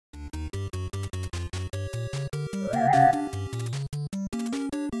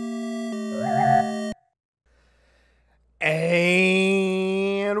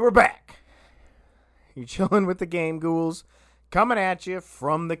And we're back. You chilling with the game, Ghouls? Coming at you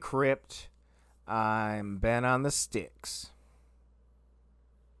from the crypt. I'm Ben on the sticks.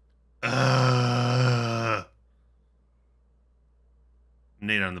 Nate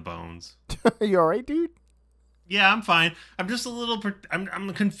on the bones. You alright, dude? Yeah, I'm fine. I'm just a little...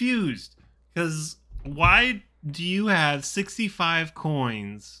 I'm confused. Because why do you have 65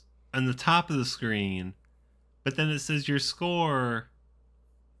 coins on the top of the screen, but then it says your score,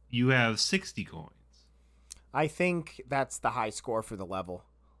 you have 60 coins? I think that's the high score for the level.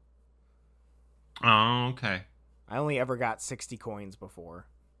 Oh, okay. I only ever got 60 coins before.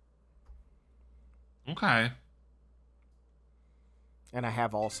 Okay. And I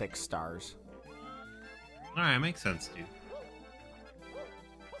have all 6 stars. Alright, makes sense, dude.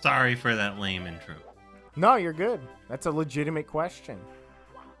 Sorry for that lame intro. No, you're good. That's a legitimate question.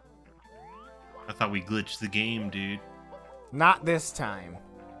 I thought we glitched the game, dude. Not this time.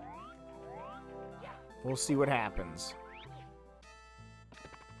 We'll see what happens.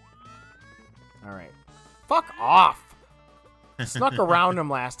 Alright. Fuck off! Snuck around him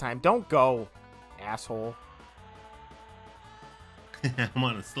last time. Don't go, asshole. I'm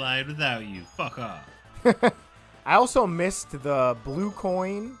on a slide without you. Fuck off. I also missed the blue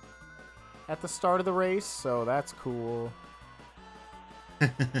coin at the start of the race, so that's cool. I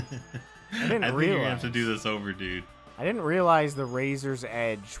think you're gonna have to do this over, dude. I didn't realize the razor's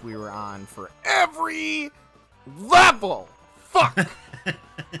edge we were on for every level. Fuck.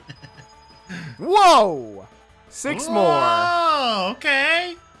 Whoa. 6 more. Oh,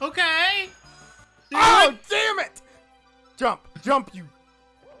 okay. Okay. Oh, damn it. Jump, you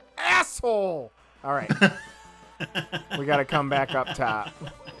asshole. All right. We got to come back up top.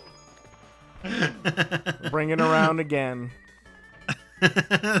 Bring it around again.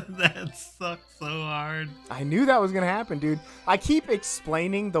 That sucks so hard. I knew that was going to happen, dude. I keep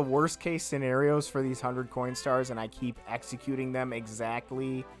explaining the worst case scenarios for these 100 coin stars, and I keep executing them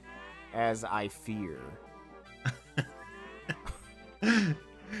exactly as I fear.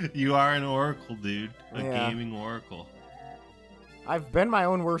 You are an oracle, dude. A Yeah. gaming oracle. I've been my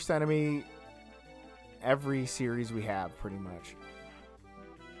own worst enemy every series we have, pretty much.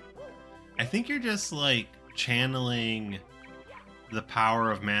 I think you're just like channeling the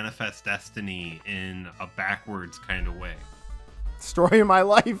power of manifest destiny in a backwards kind of way. Story of my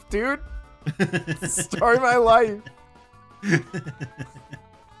life, dude. Story of my life.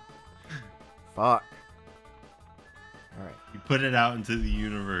 Fuck. Alright. You put it out into the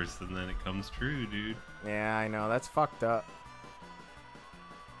universe and then it comes true, dude. Yeah, I know. That's fucked up.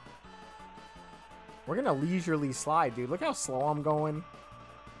 We're gonna leisurely slide, dude. Look how slow I'm going.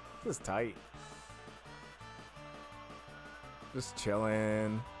 This is tight. Just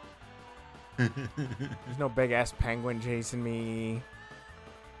chilling. There's no big ass penguin chasing me.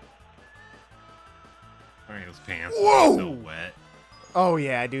 Alright, those pants Whoa! are so wet. Oh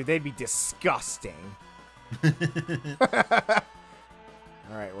yeah, dude, they'd be disgusting.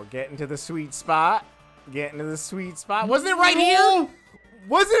 Alright, we're getting to the sweet spot. Getting to the sweet spot. Wasn't it right here?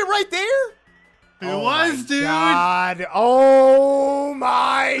 Wasn't it right there? It was, dude. God. Oh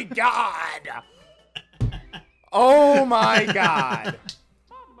my god. Oh my god.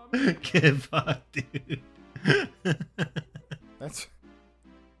 Get fucked, dude. That's...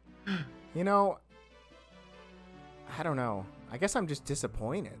 You know... I don't know. I guess I'm just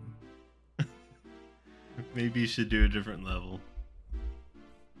disappointed. Maybe you should do a different level.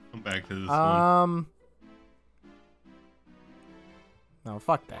 Come back to this one. No,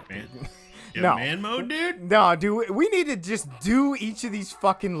 fuck that. Man. Dude. You No. have man mode, dude? No, dude, we need to just do each of these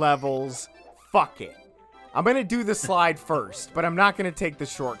fucking levels. Fuck it. I'm gonna do the slide first, but I'm not gonna take the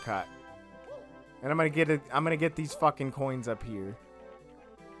shortcut. And I'm gonna get these fucking coins up here.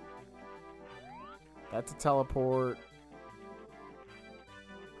 That's a teleport.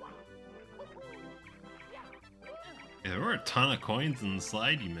 Yeah, there were a ton of coins in the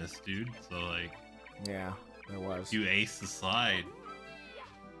slide you missed, dude. So, like... Yeah, there was. You aced the slide.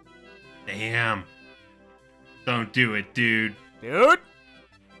 Damn. Don't do it, dude. Dude!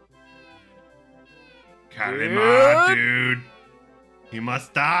 Kalima, dude. He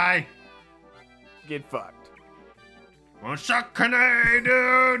must die. Get fucked. Shakane,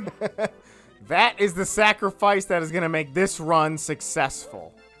 dude. That is the sacrifice that is gonna make this run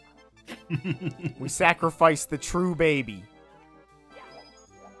successful. We sacrificed the true baby.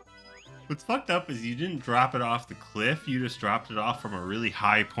 What's fucked up is you didn't drop it off the cliff. You just dropped it off from a really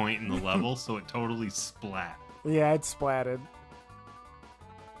high point in the level, so it totally splat. Yeah, it splatted.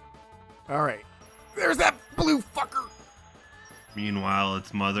 Alright. There's that blue fucker. Meanwhile,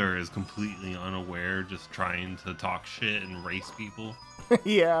 its mother is completely unaware, just trying to talk shit and race people.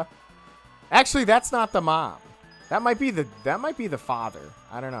 Yeah. Actually, that's not the mom. That might be the father.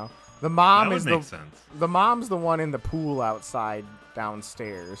 I don't know. The mom That is would make sense. the mom's the one in the pool outside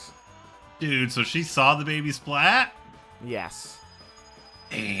downstairs. Dude, so she saw the baby splat? Yes.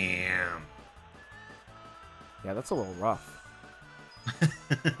 Damn. Yeah, that's a little rough.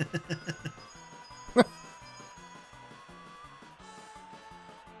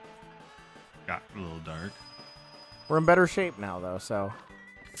 Got a little dark. We're in better shape now, though, so.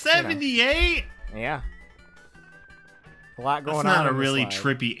 78? Yeah. A lot going on. That's not a in this really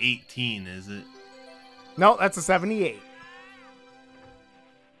slide. trippy 18, is it? No, that's a 78.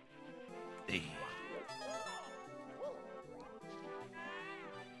 Damn.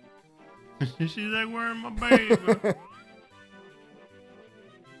 She's like, where's my baby?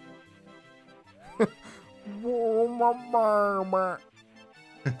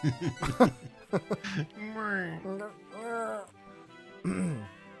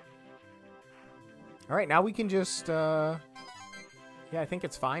 All right, now we can just, yeah, I think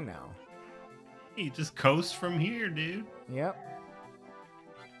it's fine now. You just coast from here, dude. Yep.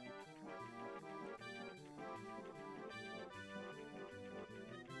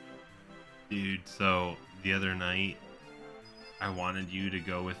 Dude, so the other night, I wanted you to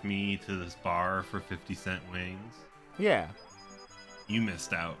go with me to this bar for 50-cent wings. Yeah. You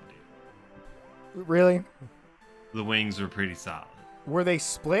missed out, dude. Really? The wings were pretty solid. Were they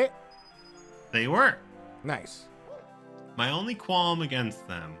split? They were. Nice. My only qualm against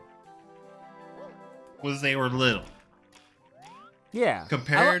them was they were little. Yeah.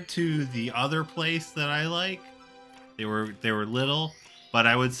 Compared to the other place that I like, they were little, but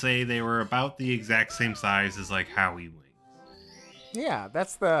I would say they were about the exact same size as like Howie wings. Yeah,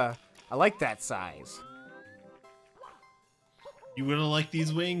 I like that size. You would have liked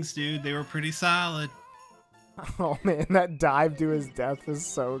these wings, dude. They were pretty solid. Oh man, that dive to his death is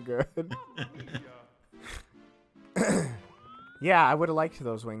so good. Yeah, I would have liked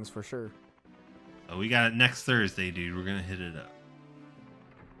those wings for sure. So we got it next Thursday, dude. We're gonna hit it up.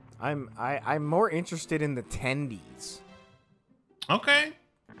 I'm more interested in the tendies. Okay.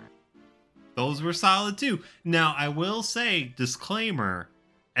 Those were solid too. Now, I will say, disclaimer,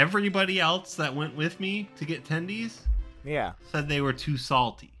 everybody else that went with me to get tendies Yeah. said they were too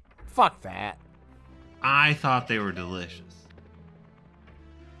salty. Fuck that. I thought they were delicious.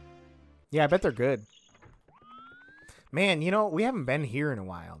 Yeah, I bet they're good. Man, you know, we haven't been here in a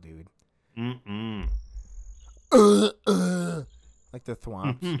while, dude. Mm-mm. Like the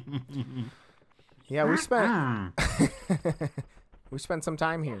thwomps. Yeah, we spent some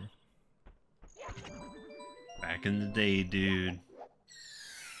time here. Back in the day, dude.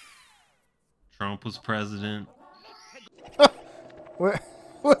 Trump was president. What,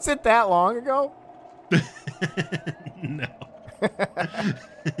 was it that long ago? No.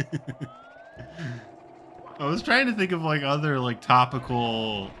 I was trying to think of like other like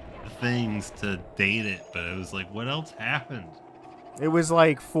topical things to date it, but it was like, what else happened? It was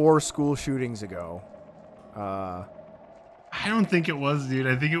like 4 school shootings ago. I don't think it was, dude.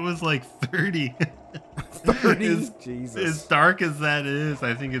 I think it was like 30. 30? Jesus. As dark as that is,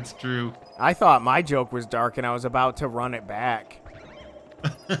 I think it's true. I thought my joke was dark and I was about to run it back.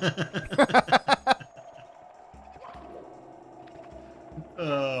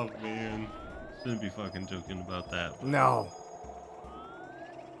 Oh, man. Shouldn't be fucking joking about that. No.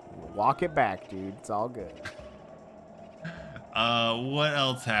 Walk it back, dude. It's all good. What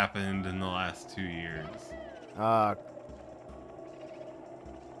else happened in the last 2 years?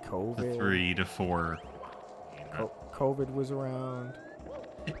 COVID. 3 to 4. COVID was around.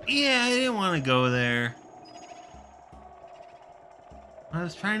 Yeah, I didn't want to go there. I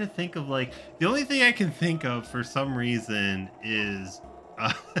was trying to think of like the only thing I can think of for some reason is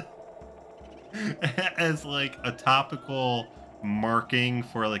as like a topical marking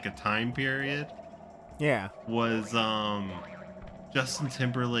for like a time period. Yeah. Was Justin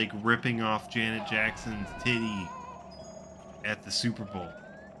Timberlake ripping off Janet Jackson's titty at the Super Bowl.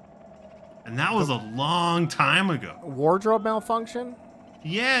 And that was a long time ago. Wardrobe malfunction?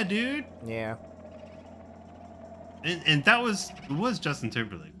 Yeah, dude. Yeah. And that was Justin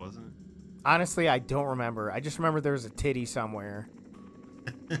Timberlake, wasn't it? Honestly, I don't remember. I just remember there was a titty somewhere.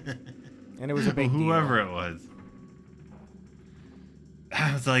 And it was a big Whoever deal. it was.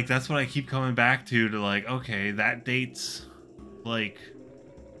 I was like, that's what I keep coming back to like, okay, that date's like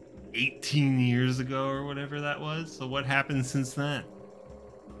 18 years ago or whatever that was. So what happened since then?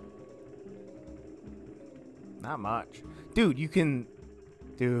 Not much. Dude, you can...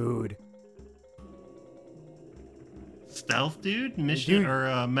 Dude. stealth, dude. Mission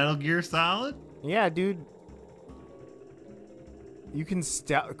or Metal Gear Solid. Yeah, dude. You can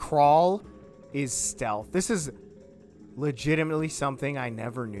crawl is stealth. This is legitimately something I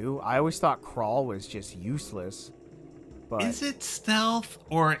never knew. I always thought crawl was just useless. But is it stealth,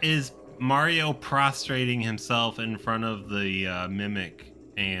 or is Mario prostrating himself in front of the mimic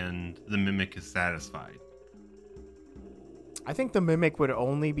and the mimic is satisfied? I think the mimic would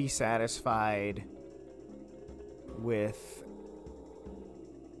only be satisfied with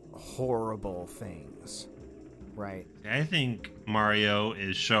horrible things, right? I think Mario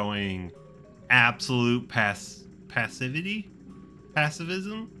is showing absolute passivism.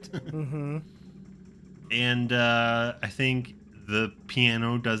 Mm-hmm. And I think the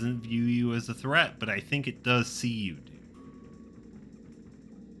piano doesn't view you as a threat, but I think it does see you, dude.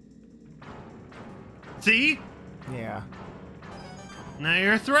 See? Yeah. Now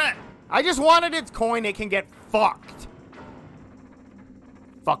you're a threat. I just wanted its coin. It can get fucked.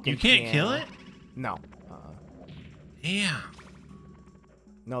 Fucking You can't piano. kill it? No. Yeah.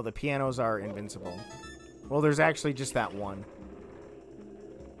 No, the pianos are invincible. Well, there's actually just that one.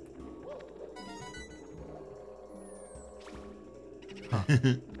 Huh.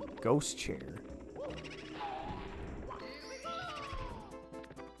 Ghost chair.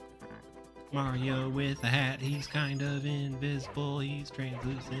 Mario with a hat. He's kind of invisible. He's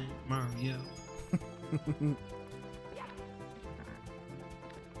translucent. Mario.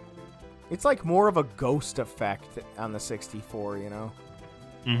 It's like more of a ghost effect on the 64, you know?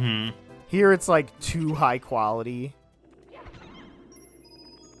 Mm-hmm. Here it's like too high quality.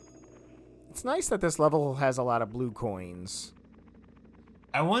 It's nice that this level has a lot of blue coins.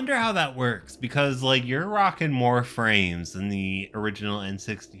 I wonder how that works, because like you're rocking more frames than the original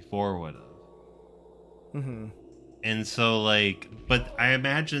N64 would have. Mm-hmm. And so like, but I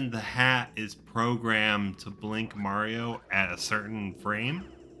imagine the hat is programmed to blink Mario at a certain frame.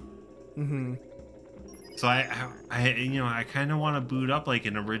 Mm-hmm. So I kind of want to boot up like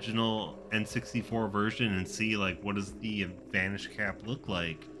an original N64 version and see like what does the vanish cap look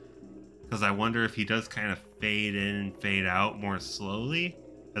like, because I wonder if he does kind of fade in and fade out more slowly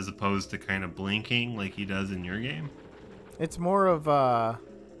as opposed to kind of blinking like he does in your game. It's more of oh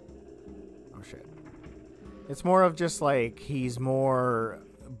shit. It's more of just like he's more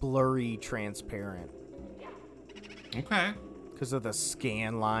blurry transparent. Okay. Because of the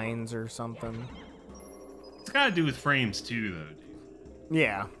scan lines or something. It's got to do with frames too, though, dude.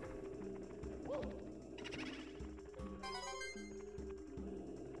 Yeah.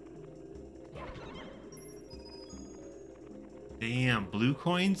 Damn, blue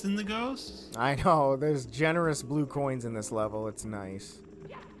coins in the ghosts? I know. There's generous blue coins in this level. It's nice.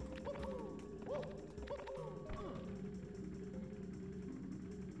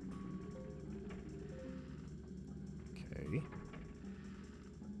 Okay.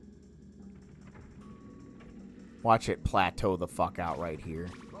 Watch it plateau the fuck out right here.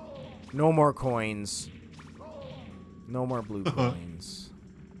 No more coins. No more blue coins.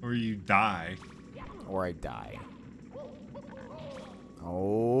 Or you die. Or I die.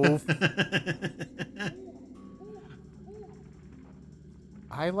 Oh.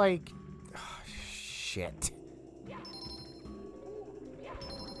 I like... Oh, shit.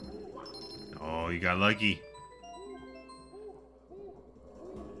 Oh, you got lucky.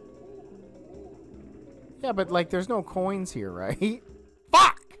 Yeah, but like there's no coins here, right?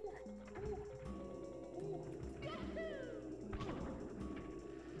 Fuck!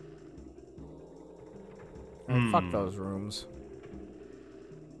 Alright, fuck those rooms.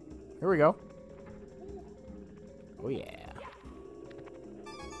 Here we go. Oh yeah.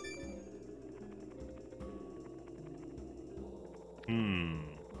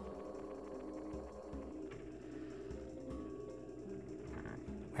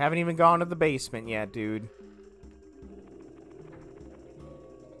 Haven't even gone to the basement yet, dude.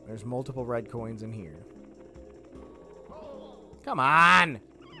 There's multiple red coins in here. Come on!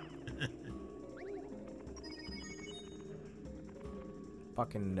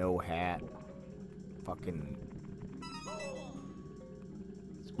 Fucking no hat. Fucking...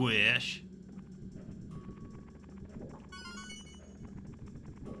 Squish.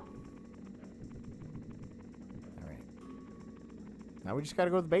 Alright. Now we just gotta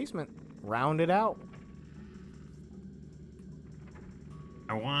go to the basement. Round it out.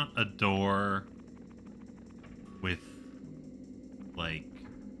 I want a door with, like,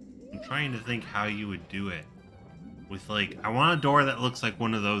 I'm trying to think how you would do it. With, like, I want a door that looks like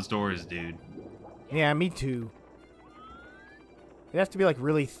one of those doors, dude. Yeah, me too. It'd have to be like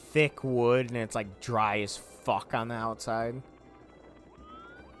really thick wood and it's like dry as fuck on the outside.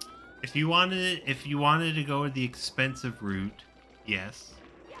 If you wanted to go the expensive route, yes.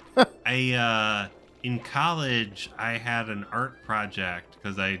 In college I had an art project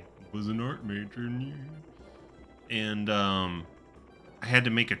because I was an art major, and I had to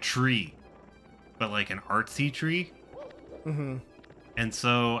make a tree, but like an artsy tree. Mm-hmm. And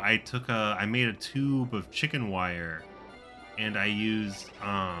so I made a tube of chicken wire, and I used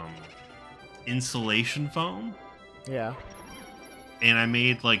insulation foam. Yeah. And I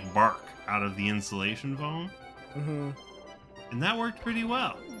made like bark out of the insulation foam. Mm-hmm. And that worked pretty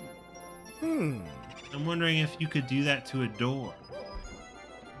well. Hmm. I'm wondering if you could do that to a door.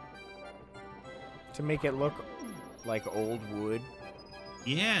 To make it look like old wood.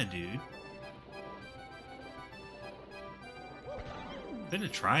 Yeah, dude. I'm gonna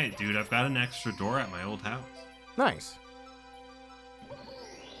try it, dude. I've got an extra door at my old house. Nice.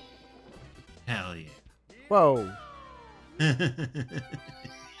 Hell yeah. Whoa. Look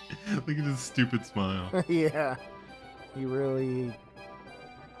at his stupid smile. Yeah. He really...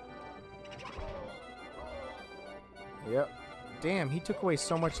 Yep. Damn, he took away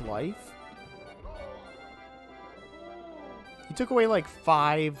so much life. He took away like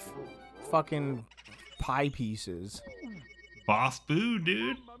 5 fucking pie pieces. Boss Boo,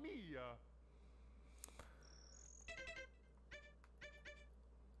 dude.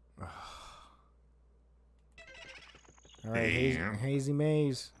 All right, Damn. hazy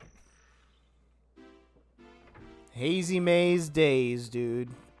maze. Hazy maze days, dude.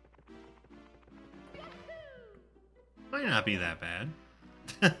 Might not be that bad.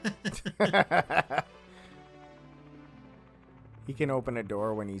 He can open a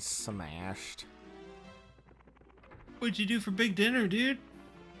door when he's smashed. What'd you do for big dinner, dude?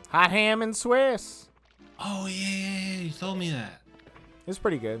 Hot ham and Swiss. Oh, yeah. You told me that. It's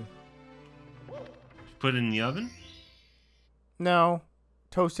pretty good. Put it in the oven? No.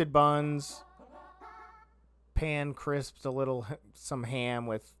 Toasted buns. Pan crisped some ham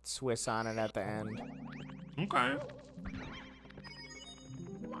with Swiss on it at the end. Okay.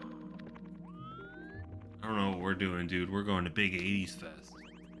 I don't know what we're doing, dude. We're going to Big 80s Fest.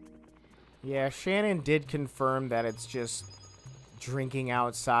 Yeah, Shannon did confirm that it's just drinking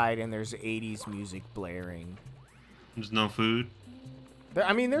outside and there's 80s music blaring. There's no food?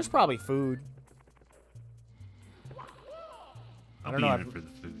 I mean, there's probably food. I'll don't be know, in it for the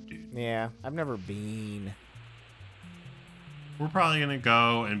food, dude. Yeah, I've never been. We're probably going to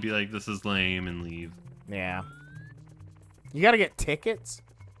go and be like, this is lame, and leave. Yeah. You gotta get tickets?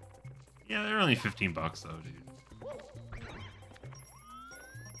 Yeah, they're only 15 bucks, though, dude.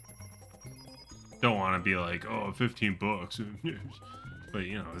 Don't want to be like, oh, 15 bucks. But,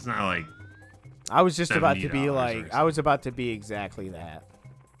 you know, it's not like... I was just about to be $70 like, or I was about to be exactly that.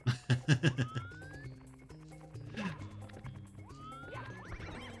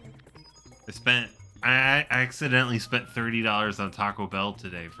 I accidentally spent $30 on Taco Bell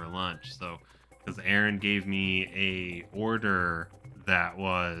today for lunch. So, because Aaron gave me a order that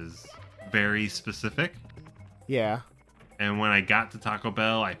was very specific. Yeah. And when I got to Taco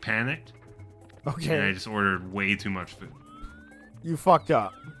Bell, I panicked. Okay. And I just ordered way too much food. You fucked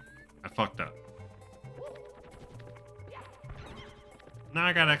up. I fucked up. Now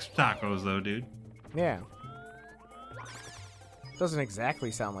I got extra tacos, though, dude. Yeah. Doesn't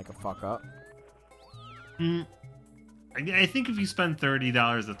exactly sound like a fuck up. I think if you spend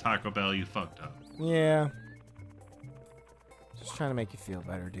 $30 at Taco Bell, you fucked up. Yeah. Just trying to make you feel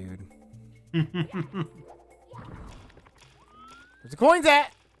better, dude. Where's the coins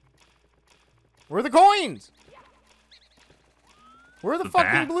at? Where are the coins? Where are the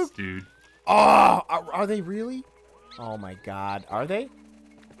fucking bats, blue... dude. Oh, are they really? Oh my god. Are they?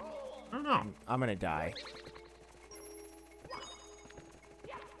 I don't know. I'm gonna die.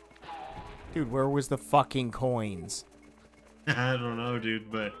 Dude, where was the fucking coins? I don't know, dude,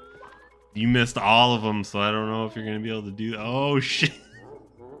 but you missed all of them, so I don't know if you're gonna be able to do. Oh shit!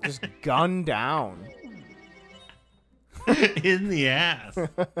 Just gun down. In the ass.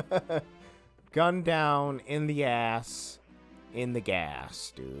 Gun down in the ass, in the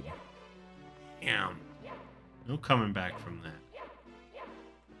gas, dude. Damn. No coming back from that.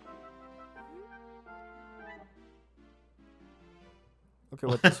 Look at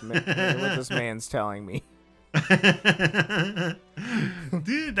what this look at what this man's telling me.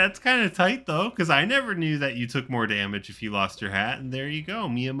 Dude, that's kind of tight though, because I never knew that you took more damage if you lost your hat, and there you go.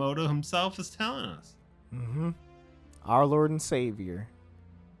 Miyamoto himself is telling us. Mm-hmm. Our Lord and Savior.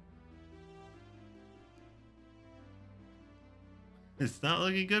 It's not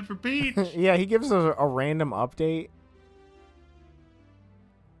looking good for Peach. Yeah, he gives us a random update.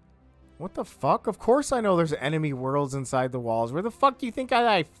 What the fuck? Of course I know there's enemy worlds inside the walls. Where the fuck do you think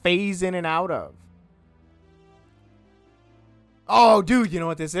I phase in and out of? Oh, dude, you know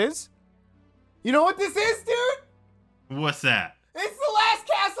what this is? You know what this is, dude? What's that? It's the last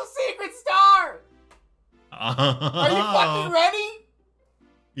Castle Secret Star! Are you fucking ready?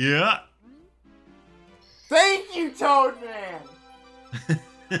 Yeah. Thank you, Toad Man!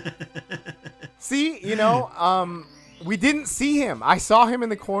 See, you know, we didn't see him. I saw him in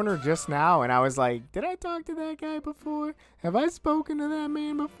the corner just now, and I was like, did I talk to that guy before? Have I spoken to that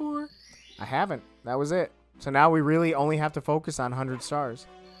man before? I haven't. That was it. So now we really only have to focus on 100 stars.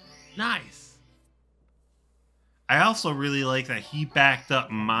 Nice. I also really like that he backed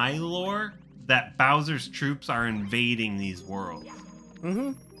up my lore that Bowser's troops are invading these worlds.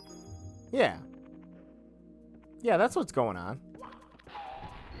 Mm-hmm. Yeah. Yeah, that's what's going on.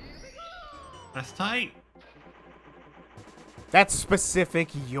 That's tight. That's specific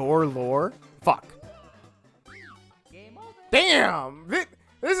your lore? Fuck. Damn!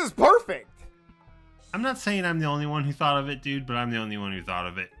 This is perfect! I'm not saying I'm the only one who thought of it, dude, but I'm the only one who thought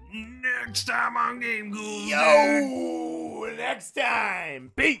of it. Next time on Game Ghouls. Yo! Next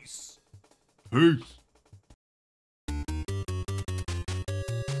time! Peace! Peace.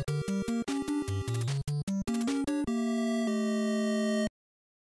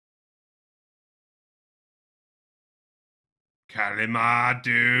 Kalima,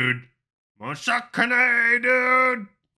 dude. Moshakane, dude.